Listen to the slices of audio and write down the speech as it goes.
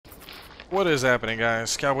What is happening,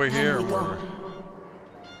 guys? Cowboy here. And we We're go.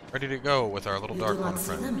 ready to go with our little You dark do one not see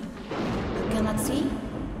friend. them. You cannot see?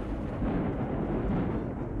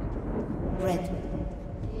 Red.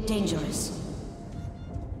 Dangerous.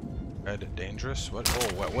 Red, dangerous? What?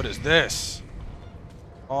 Oh, what is this?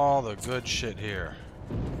 All the good shit here.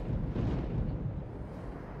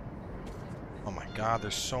 Oh my god,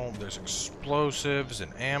 there's explosives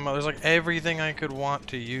and ammo. There's like everything I could want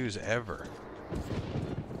to use ever.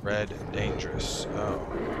 Red, dangerous. Oh.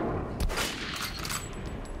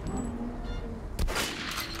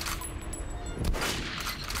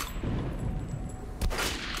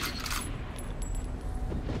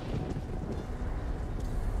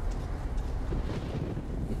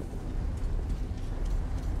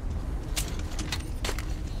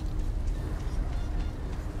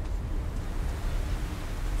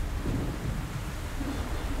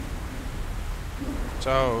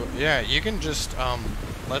 So, yeah, you can just,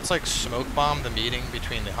 let's like smoke bomb the meeting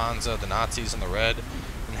between the Hansa, the Nazis, and the Red,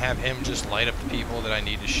 and have him just light up the people that I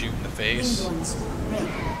need to shoot in the face. Winged ones. Red.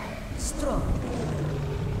 Strong.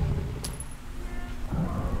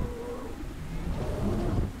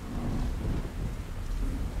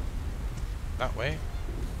 That way?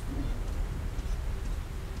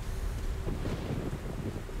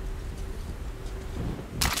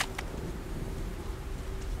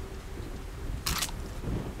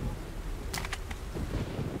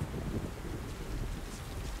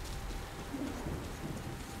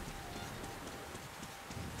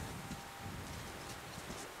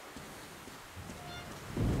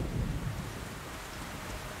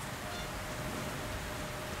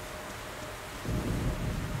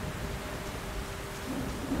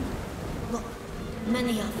 Look.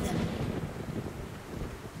 Many of them.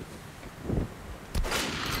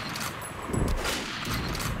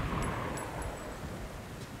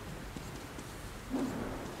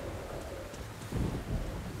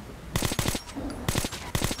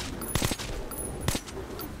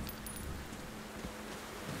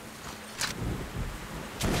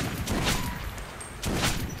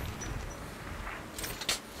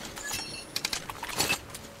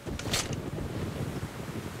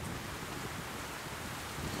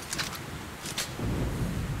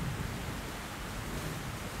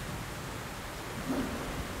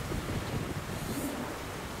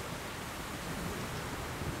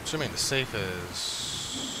 Assuming the safe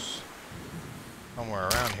is somewhere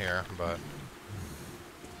around here, but I'm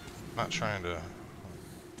not trying to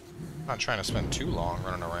spend too long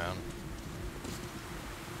running around.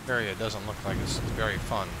 The area doesn't look like it's very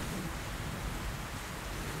fun.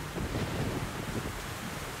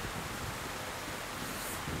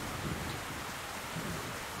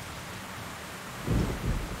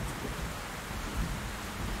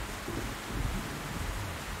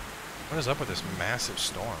 What is up with this massive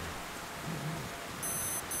storm?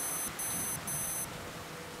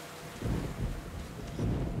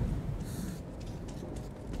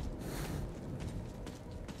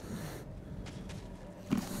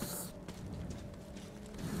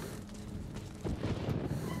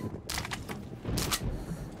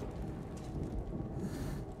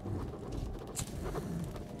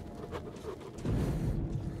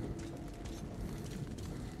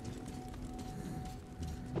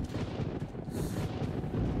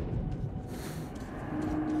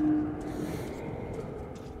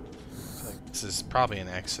 This is probably an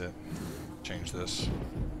exit. Change this.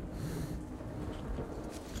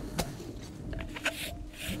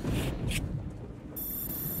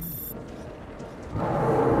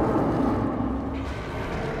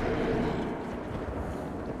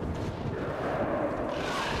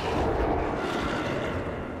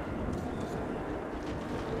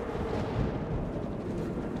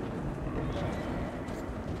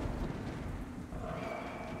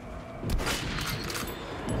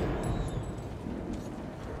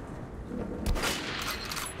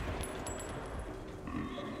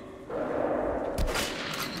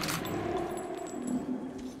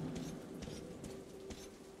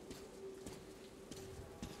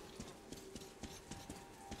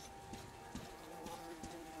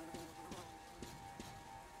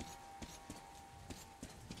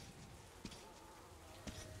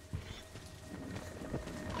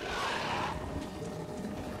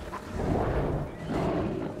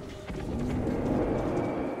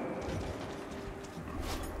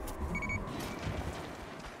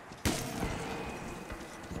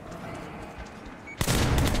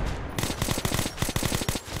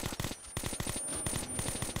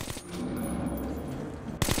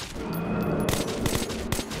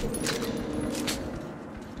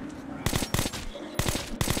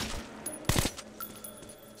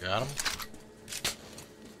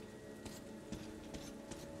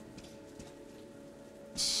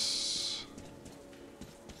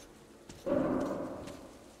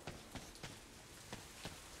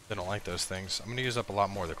 like those things. I'm gonna use up a lot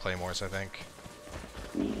more of the claymores, I think.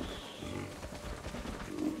 There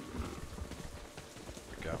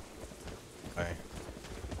we go. Okay.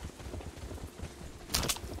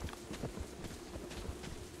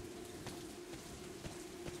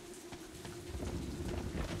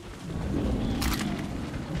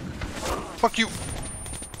 Fuck you!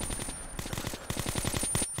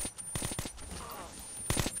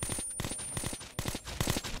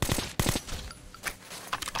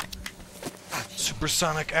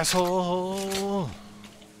 Supersonic asshole!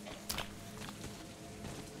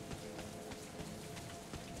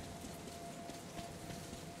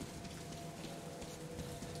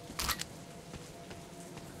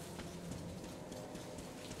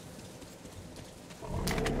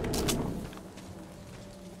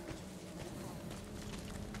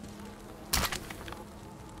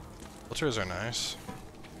 Filters are nice.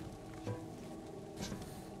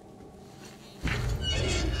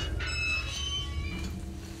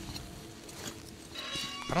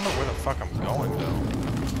 I don't know where the fuck I'm going, though.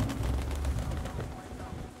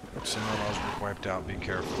 Signals wiped out, be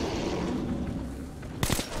careful.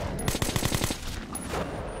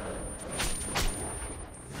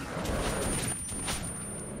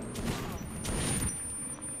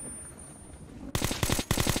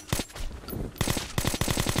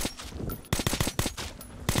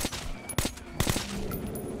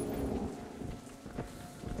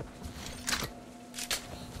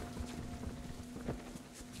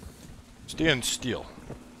 Stand still.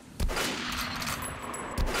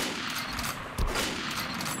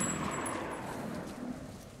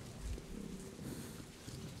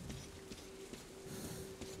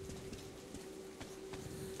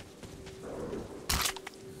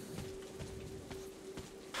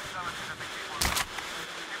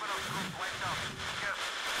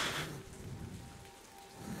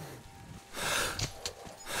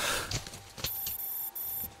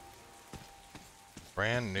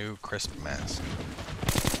 Brand new crisp mask.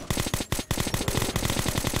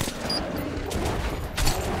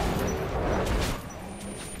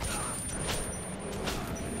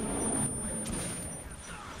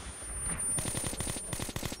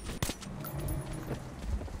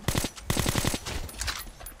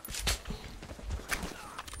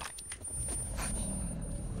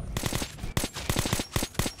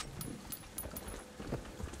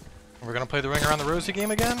 We're gonna play the Ring Around the Rosie game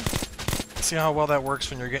again? See how well that works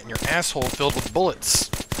when you're getting your asshole filled with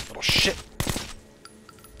bullets. Little shit.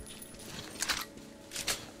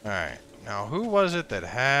 Alright, now who was it that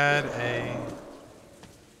had a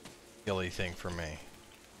ghillie thing for me?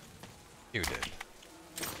 You did.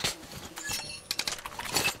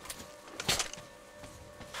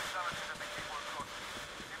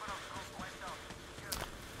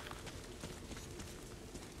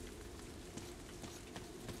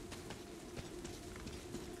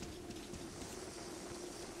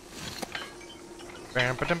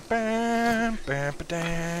 Bam ba dum bam bam ba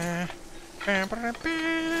dam bam ba dum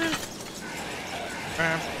bam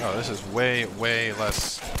bam. Oh, this is way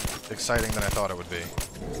less exciting than I thought it would be.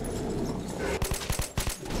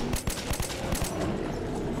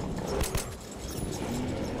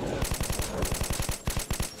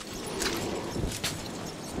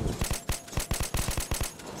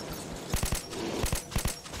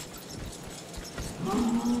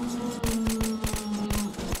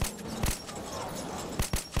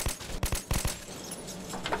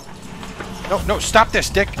 No, no, stop this,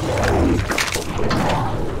 Dick!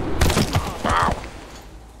 Wow.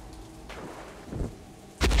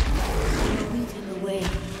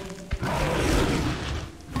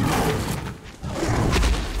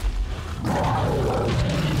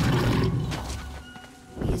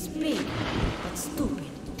 He's big, but stupid.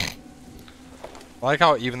 I like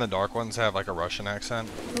how even the dark ones have like a Russian accent.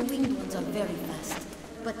 The winged ones are very fast,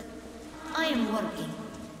 but I am working.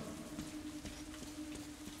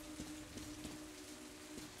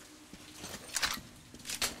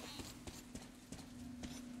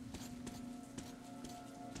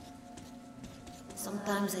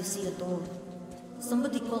 Sometimes I see a door.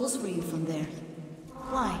 Somebody calls for you from there.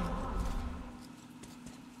 Why?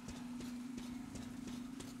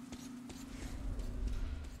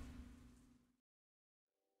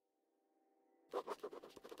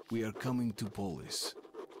 We are coming to Polis.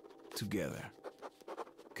 Together.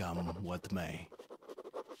 Come what may.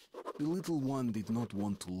 The little one did not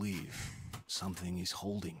want to leave. Something is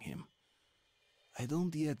holding him. I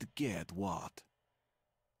don't yet get what.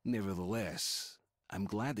 Nevertheless, I'm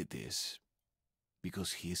glad it is,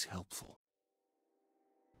 because he is helpful.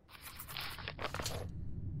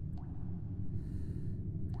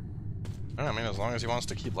 I mean, as long as he wants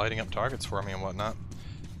to keep lighting up targets for me and whatnot.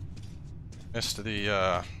 Missed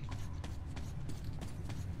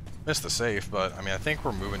the safe, but I mean I think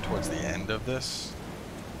we're moving towards the end of this.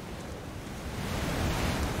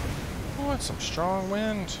 Oh, it's some strong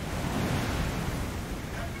wind.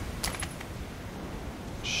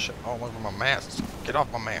 Shit all over my mask. Get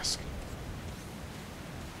off my mask.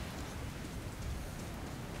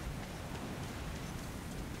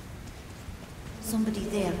 Somebody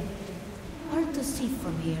there. Hard to see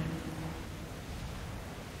from here.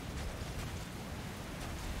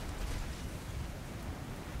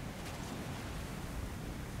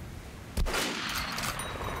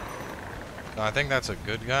 I think that's a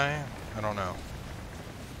good guy. I don't know.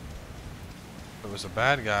 If it was a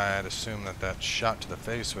bad guy, I'd assume that that shot to the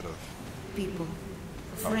face would have... People.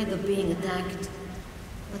 Afraid of being attacked.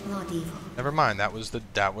 But not evil. Never mind, that was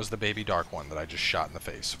the baby dark one that I just shot in the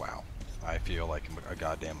face. Wow. I feel like a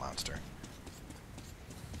goddamn monster.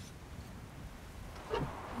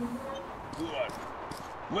 Good.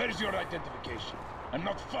 Where's your identification? I'm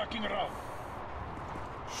not fucking around.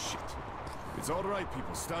 Shit. It's all right,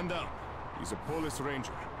 people. Stand down. He's a police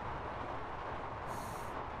ranger.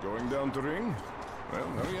 Going down to ring? Well,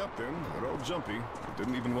 hurry up then. They're all jumpy. They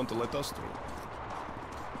didn't even want to let us through.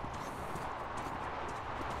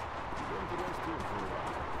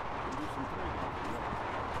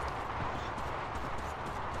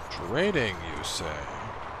 Trading, you say?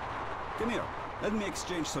 Come here. Let me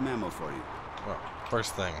exchange some ammo for you. Well,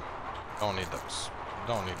 first thing, don't need those.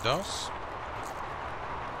 Don't need those.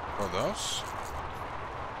 Or those.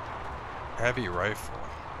 Heavy rifle.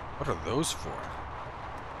 What are those for?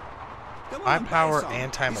 Come High on, power buy some.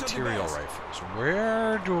 anti-material These are the best. rifles.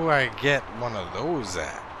 Where do I get one of those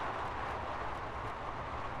at?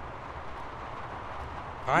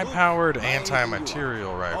 High-powered Look, buy anything you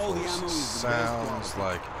anti-material want. All the rifles ammo is the sounds best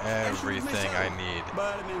like everything I need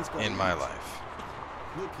need in my life.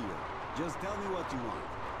 Look here. Just tell me what you want.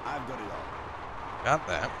 I've got it all. Got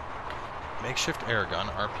that. Makeshift air gun,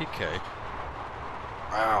 RPK.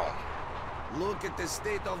 Wow. Look at the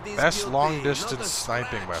state of this Best beauty. long-distance Not a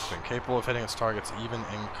sniping scratch. weapon, capable of hitting its targets even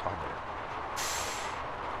in cover.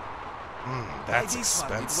 That's Buy this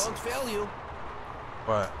one, expensive. It won't fail you.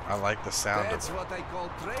 But I like the sound That's of it. what I call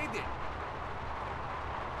trading.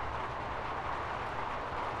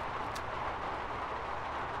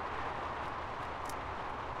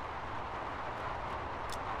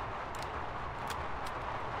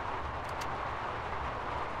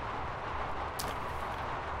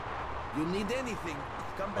 You need anything?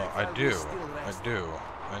 Come back. I while do. we still rest. I do.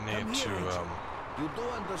 I need Come here, to, Agent. You do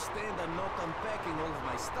understand I'm not unpacking all of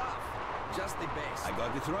my stuff. Just the base. I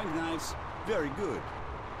got the throwing knives. Very good.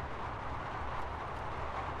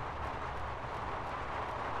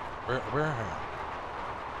 Where?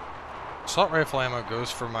 Assault rifle ammo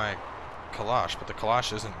goes for my Kalash, but the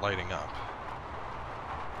Kalash isn't lighting up.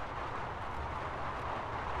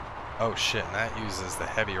 Oh shit, and that uses the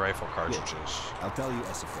heavy rifle cartridges. Look, I'll tell you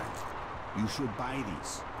as a friend. You should buy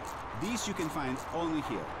these. These you can find only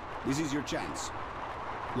here. This is your chance.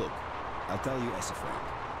 Look, I'll tell you as a friend.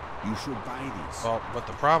 You should buy these. Well, but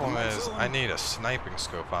the problem You want is, some? I need a sniping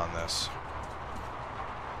scope on this.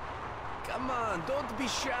 Come on, don't be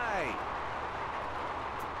shy.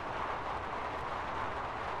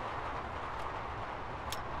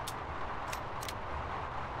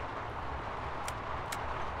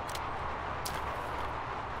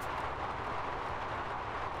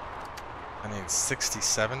 I need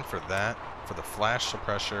 67 for that. For the flash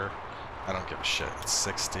suppressor, I don't give a shit. It's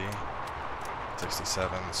 60.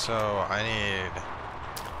 67. So I need Well,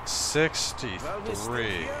 we're still 63.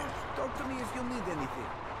 here. Talk to me if you need anything.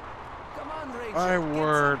 Come on, Ranger. If I get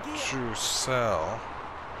were some gear. to sell...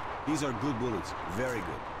 These are good bullets. Very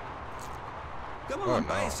good. Come Oh, on,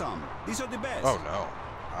 buy no. some. These are the best. Oh no.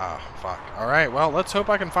 Ah, fuck. Alright, well, let's hope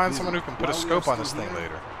I can find someone who can put a While we are scope on this still thing here,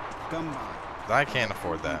 later. Come by. I can't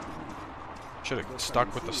afford that. Should have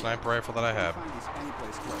stuck with the sniper rifle that I have. Find this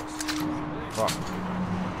anyplace close. Fuck.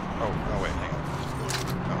 Oh, no, wait, hang on.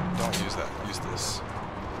 No, don't use that. Use this.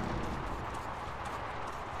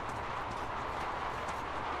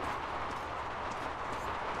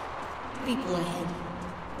 People ahead.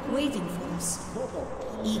 Waiting for us.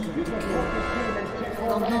 Eager to kill.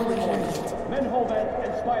 Don't know we're here yet. Men hold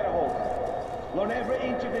and spider hold. Learn every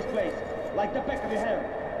inch of this place, like the back of your hand.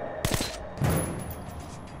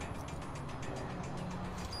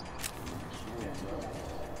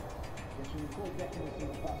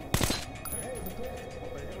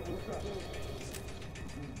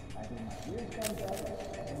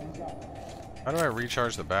 How do I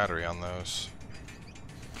recharge the battery on those?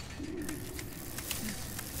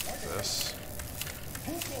 This.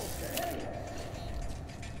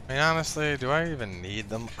 I mean, honestly, do I even need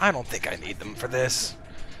them? I don't think I need them for this.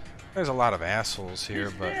 There's a lot of assholes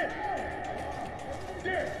here, but...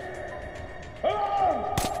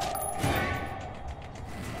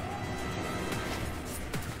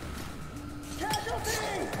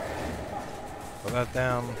 Put that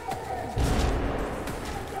down.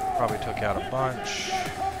 Probably took out a bunch.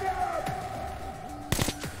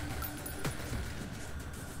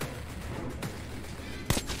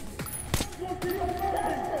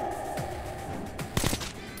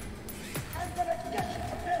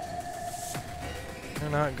 You're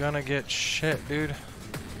not gonna get shit, dude.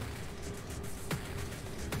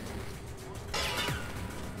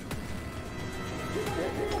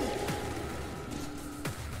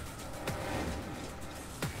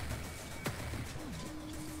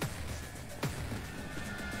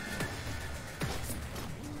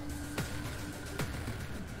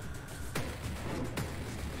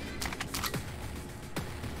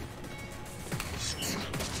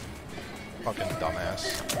 Fucking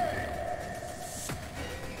dumbass.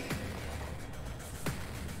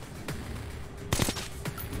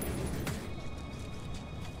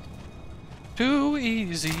 Too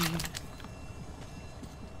easy.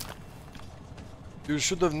 You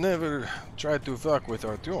should have never tried to fuck with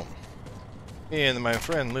Artyom. Me and my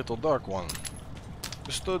friend Little Dark One.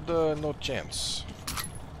 You stood no chance.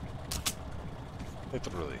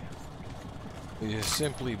 Literally. We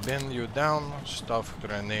simply bend you down, stuff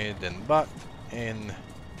grenade and butt, and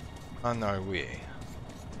on our way.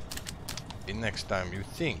 The next time you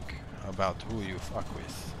think about who you fuck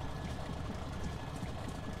with.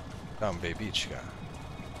 Come, babichka.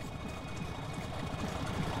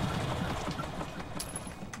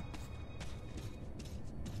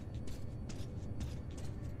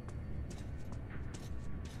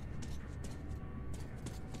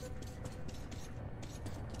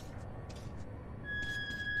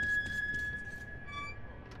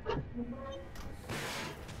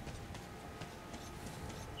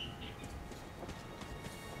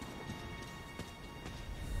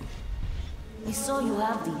 I saw you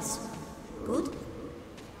have these. Good?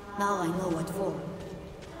 Now I know what for.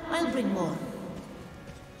 I'll bring more.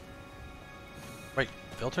 Wait,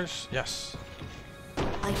 filters? Yes.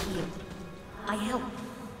 I heal. I help.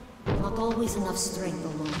 Not always enough strength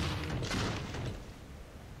alone.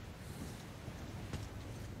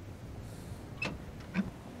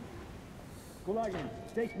 Kulagin,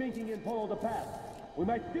 take meeting and follow the path. We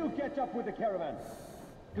might still catch up with the caravan.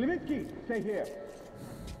 Klivitsky, stay here.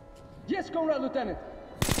 Yes, Comrade Lieutenant.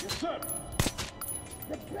 Yes, sir.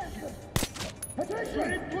 The bastard!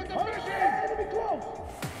 Attention! Put the enemy close!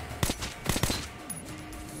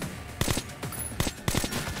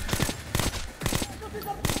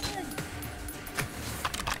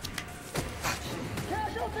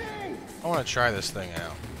 Casualty! I want to try this thing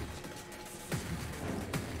out.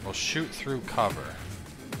 We'll shoot through cover.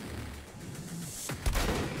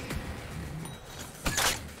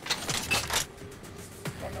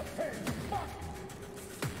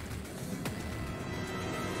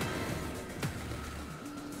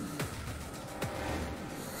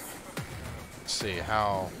 See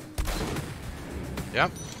how...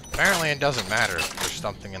 Yep. Apparently it doesn't matter if there's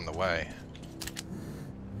something in the way.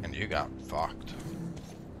 And you got fucked.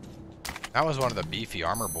 That was one of the beefy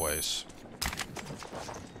armor boys.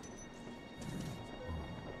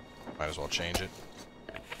 Might as well change it.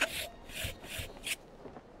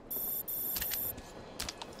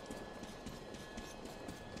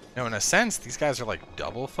 You know, in a sense, these guys are like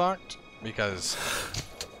double fucked because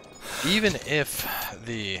even if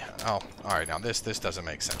the alright, now this doesn't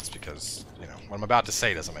make sense because, you know, what I'm about to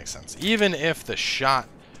say doesn't make sense. Even if the shot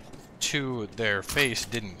to their face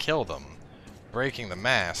didn't kill them, breaking the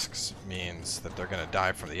masks means that they're gonna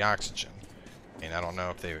die from the oxygen. I mean, I don't know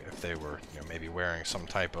if they were, you know, maybe wearing some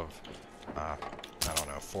type of I don't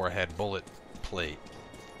know, forehead bullet plate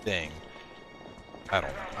thing. I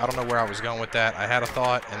don't know where I was going with that. I had a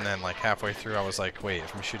thought, and then like halfway through I was like, wait,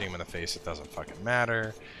 if I'm shooting him in the face it doesn't fucking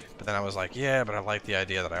matter. But then I was like, yeah, but I like the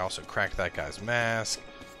idea that I also cracked that guy's mask.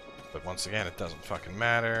 But once again, it doesn't fucking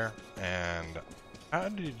matter. And how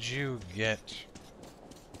did you get...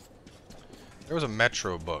 There was a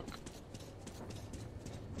Metro book.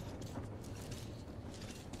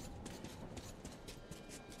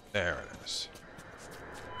 There it is.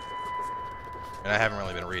 And I haven't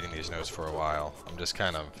really been reading these notes for a while. I'm just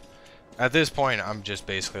kind of... At this point, I'm just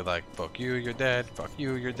basically like, fuck you, you're dead. Fuck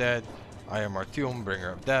you, you're dead. I am Artyom, bringer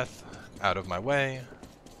of death. Out of my way.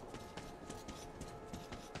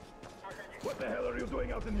 What the hell are you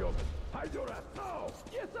doing out in the open? Hide your ass now!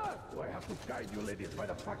 Yes, sir! Do I have to guide you ladies by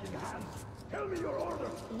the fucking hand? Tell me your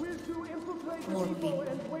orders! We're to infiltrate More the depot people.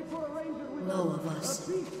 and wait for a ranger with Low of us.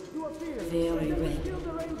 a beast to appear. Very Then we red. kill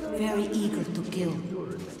the ranger and- Very eager to kill.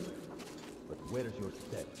 But where's your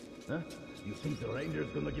step? Huh? You think the ranger's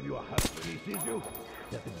gonna give you a hug when he sees you?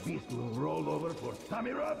 That the beast will roll over for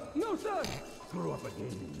tummy rub? No, sir! Screw up again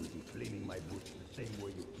and you'll be cleaning my boots the same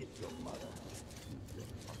way you kissed your mother.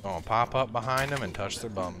 Gonna pop up behind them and touch their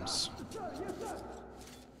bums. I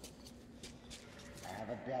have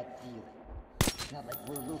a bad feeling. It's not like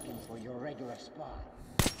we're looking for your regular spot.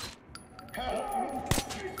 Help!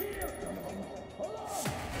 He's here! Hold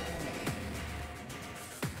on!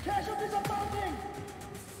 Casualties are mounting!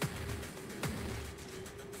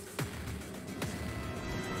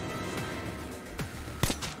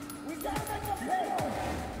 We gotta make a play!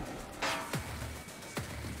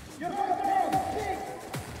 You're gonna fail! Big!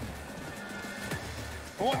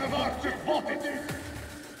 One of us just bought it!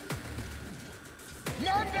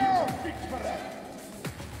 Not now! Fix for that!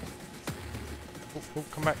 Oh,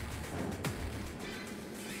 come back.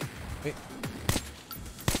 Wait.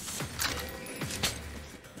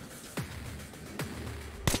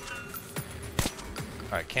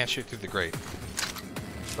 Alright, can't shoot through the grate.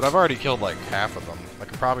 But I've already killed like half of them. I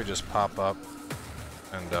could probably just pop up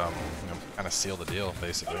and, you know, kind of seal the deal,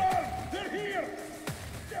 basically. They're here!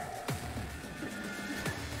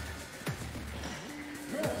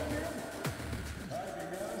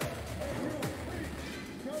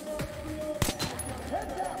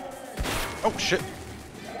 Oh, shit!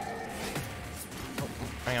 Oh,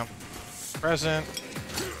 hang on. Present.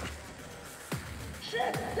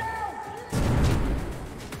 Shit! Down!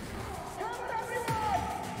 Cover everyone!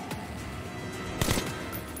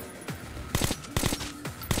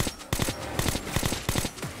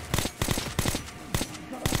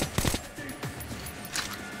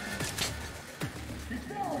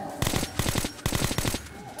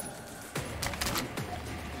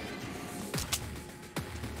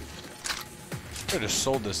 I could have just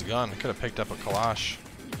sold this gun. I could have picked up a Kalash.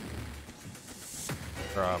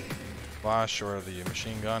 Or a Kalash or the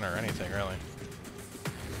machine gun or anything, really.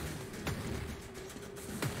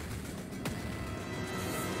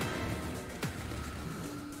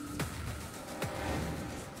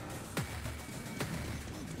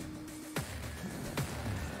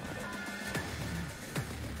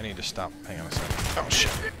 I need to stop. Hang on a second. Oh,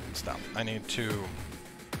 shit. Stop. I need to...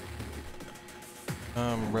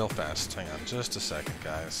 real fast. Hang on just a second,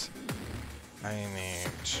 guys. I need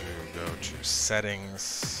to go to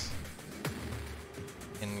settings,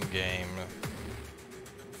 in-game.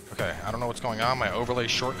 Okay, I don't know what's going on. My overlay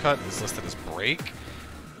shortcut is listed as break,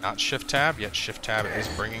 not shift tab, yet shift tab is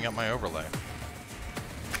bringing up my overlay.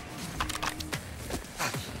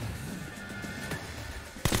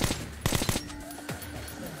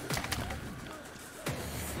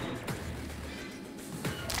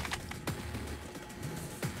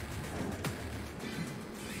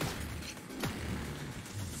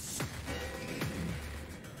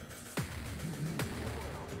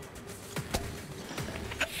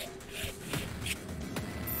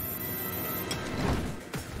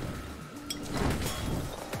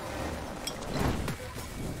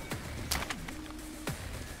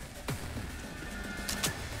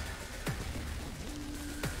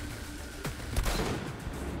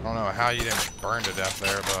 I don't know how you didn't burn to death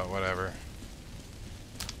there, but whatever.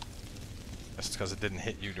 That's because it didn't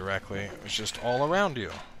hit you directly. It was just all around you,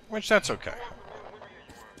 which that's okay.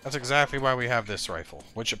 That's exactly why we have this rifle,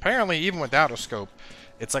 which apparently, even without a scope,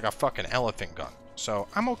 it's like a fucking elephant gun. So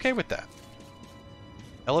I'm okay with that.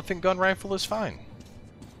 Elephant gun rifle is fine.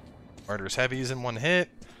 Murders heavies in one hit.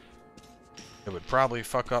 It would probably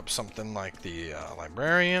fuck up something like the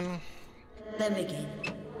librarian. Them again.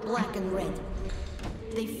 Black and red.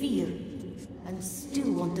 They fear and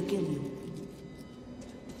still want to kill you.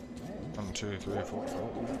 1, 2, 3, 4.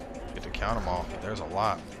 Get to count them all. There's a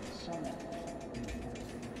lot.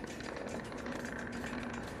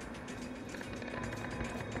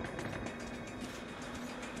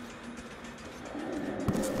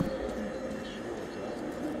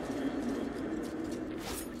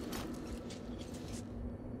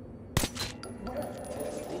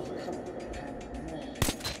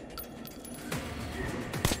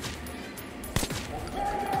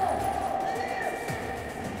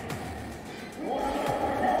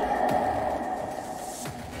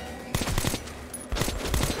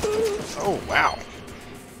 Oh, wow.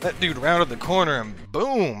 That dude rounded the corner and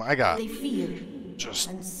boom, I got They fear just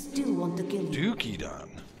and still want to kill you. dookie done.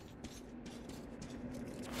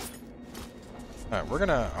 Alright,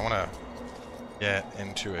 I want to get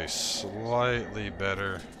into a slightly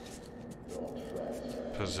better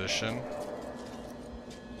position.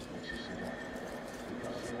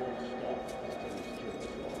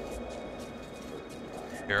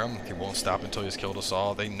 Hear him? He won't stop until he's killed us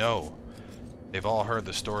all. They know. They've all heard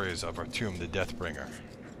the stories of Artyom the Deathbringer.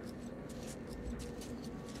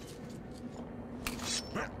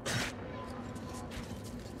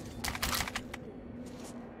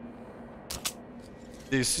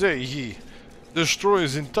 They say he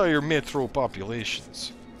destroys entire metro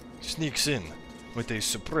populations, sneaks in with a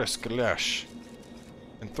suppressed clash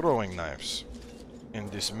and throwing knives,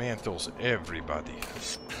 and dismantles everybody.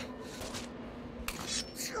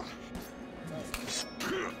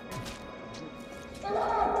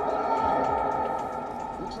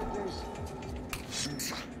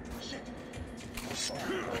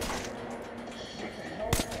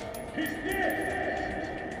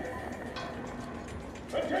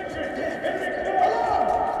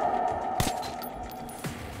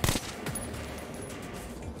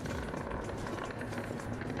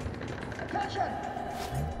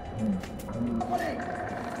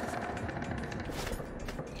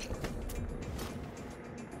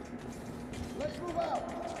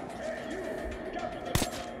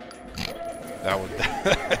 That would.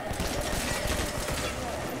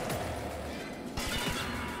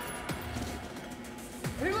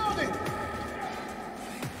 Reloading.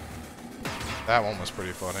 That one was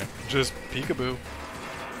pretty funny. Just peekaboo.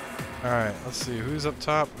 Alright, let's see. Who's up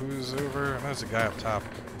top? Who's over? There's a guy up top.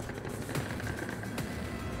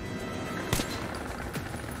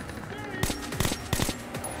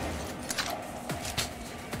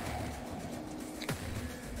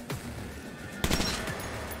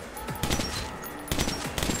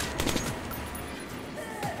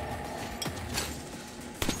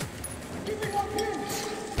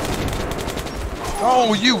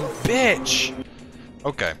 Oh, you bitch!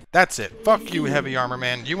 Okay, that's it. Fuck you, heavy armor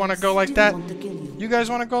man. You want to go like that? You guys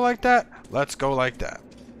want to go like that? Let's go like that.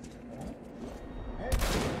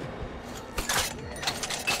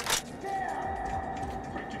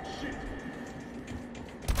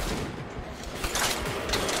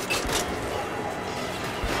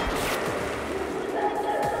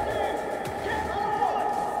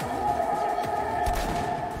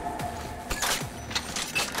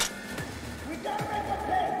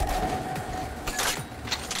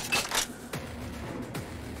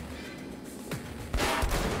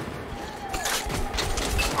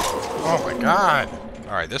 Oh my god!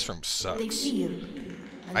 Alright, this room sucks.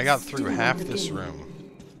 I got through half this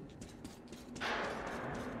room.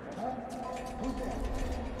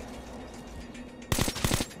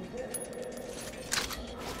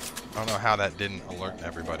 I don't know how that didn't alert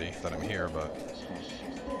everybody that I'm here, but...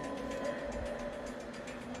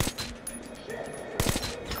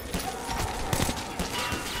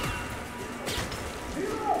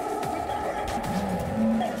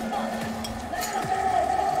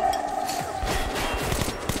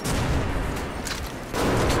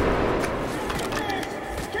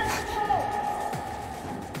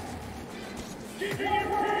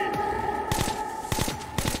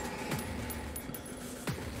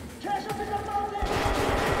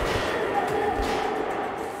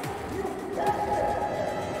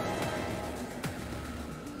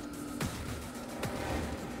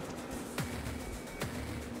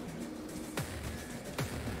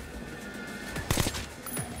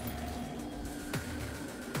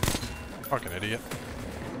 Fucking idiot.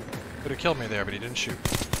 Could have killed me there, but he didn't shoot.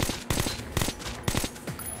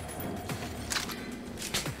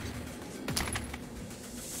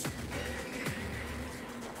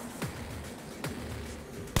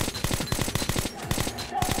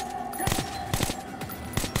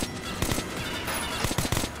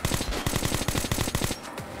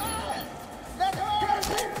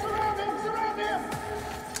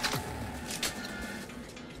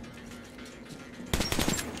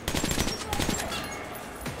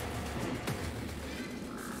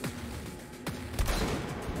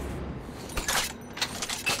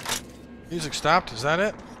 Music stopped, is that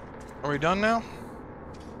it? Are we done now?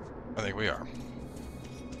 I think we are.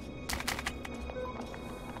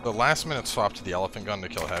 The last minute swap to the elephant gun to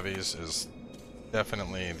kill heavies is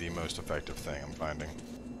definitely the most effective thing I'm finding.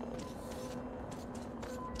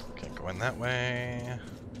 Can't go in that way.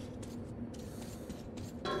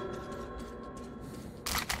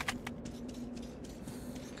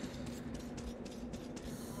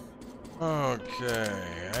 Okay,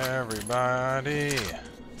 everybody.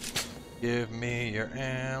 Give me your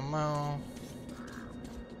ammo.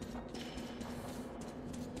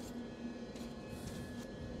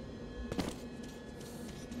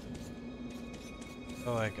 I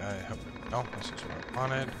feel like I have... No, this is what I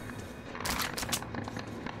wanted.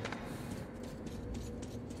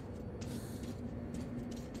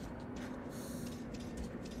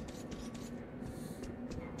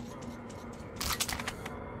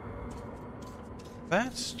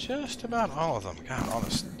 That's just about all of them. God, all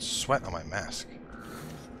this sweat on my mask.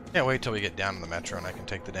 Can't wait till we get down to the metro and I can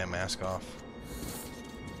take the damn mask off.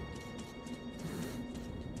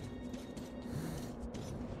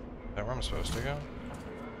 Is that where I'm supposed to go?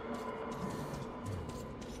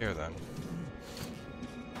 Here then.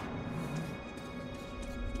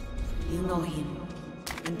 You know him,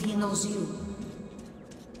 and he knows you.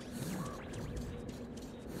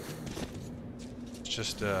 It's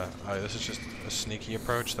just, this is just a sneaky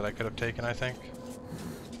approach that I could have taken, I think.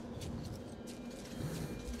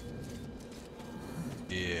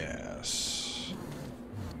 Yes.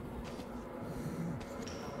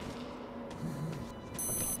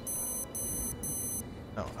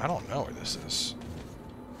 No, I don't know where this is.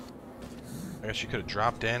 I guess you could have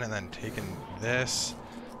dropped in and then taken this,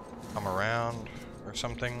 come around, or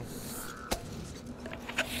something.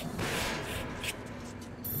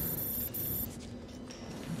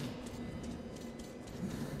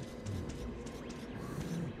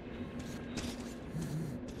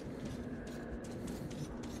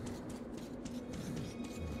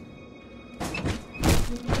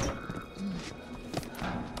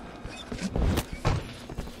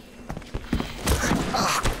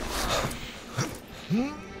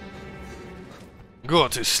 Go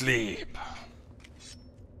to sleep.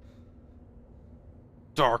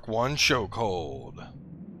 Dark One chokehold.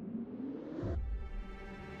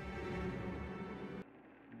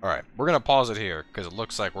 Alright, we're gonna pause it here because it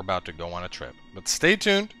looks like we're about to go on a trip. But stay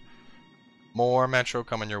tuned. More Metro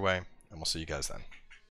coming your way, and we'll see you guys then.